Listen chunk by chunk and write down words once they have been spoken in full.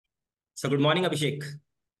So good morning, Abhishek.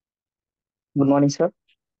 Good morning, sir.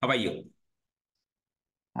 How are you?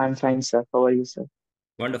 I'm fine, sir. How are you, sir?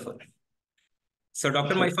 Wonderful. So,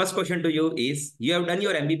 doctor, my Sure. first question to you is: you have done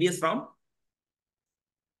your MBBS from,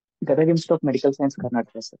 Gadag Institute of Medical Science,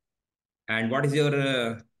 Karnataka, sir. and what is your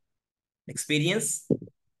experience?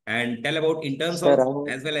 And tell about in terms Sir, of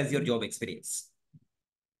I have, as well as your job experience.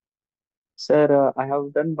 I have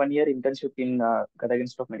done 1 year internship in Gadag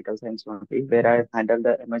Institute of Medical Science only, where I handled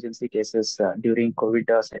the emergency cases during COVID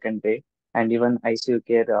second wave, and even ICU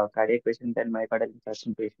care, cardiac patient and myocardial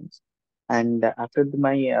infarction patients. And after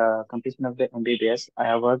my completion of the MBBS, I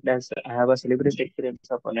have a celebrity experience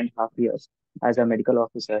of 1.5 years as a medical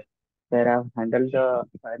officer, where I have handled the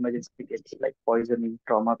emergency cases like poisoning,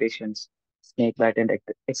 trauma patients, snake bite, and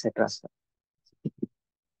etc.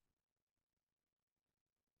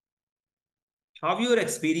 How your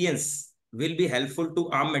experience will be helpful to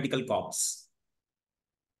armed medical corps?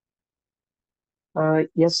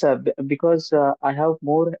 Yes, sir, because I have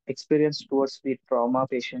more experience towards the trauma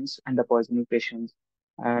patients and the poisoning patients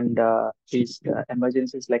and these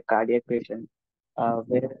emergencies like cardiac patients,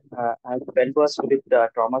 where I'm well versed with the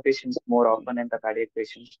trauma patients more often and the cardiac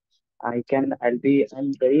patients. I'm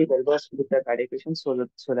very well versed with the cardiac patients so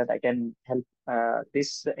that I can help.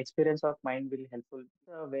 This experience of mine will helpful,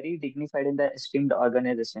 very dignified in the esteemed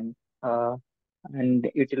organization, and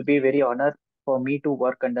it will be very honor for me to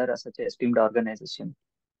work under such a esteemed organization.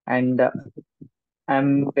 And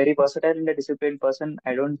I'm very versatile and a disciplined person.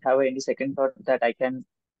 I don't have any second thought that I can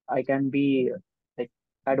be like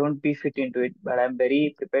I don't be fit into it, but I'm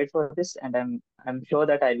very prepared for this, and I'm sure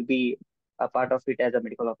that I'll be a part of it as a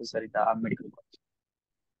medical officer in the armed medical corps.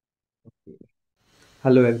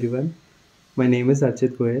 Hello everyone, my name is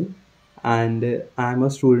Archit Goyal and I am a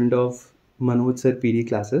student of Manoj Sir PD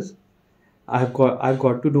Classes. I've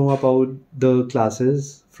got to know about the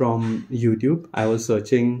classes from YouTube. I was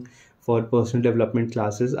searching for personal development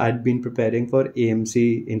classes. I'd been preparing for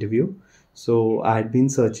AMC interview, so I had been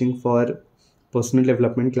searching for personal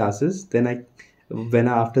development classes. When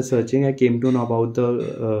after searching, I came to know about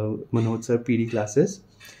the Manoj Sir PD classes.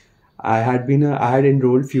 I had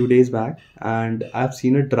enrolled few days back, and I've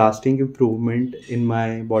seen a drastic improvement in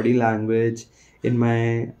my body language, in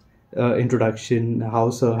my introduction. How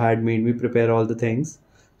sir had made me prepare all the things,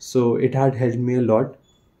 so it had helped me a lot.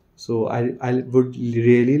 So I would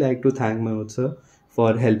really like to thank Manoj sir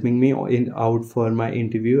for helping me in out for my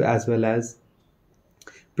interview, as well as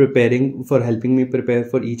preparing for helping me prepare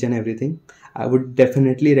for each and everything. I would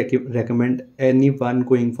definitely recommend anyone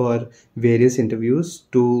going for various interviews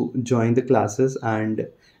to join the classes, and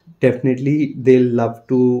definitely they'll love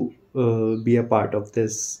to be a part of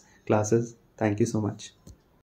this classes. Thank you so much.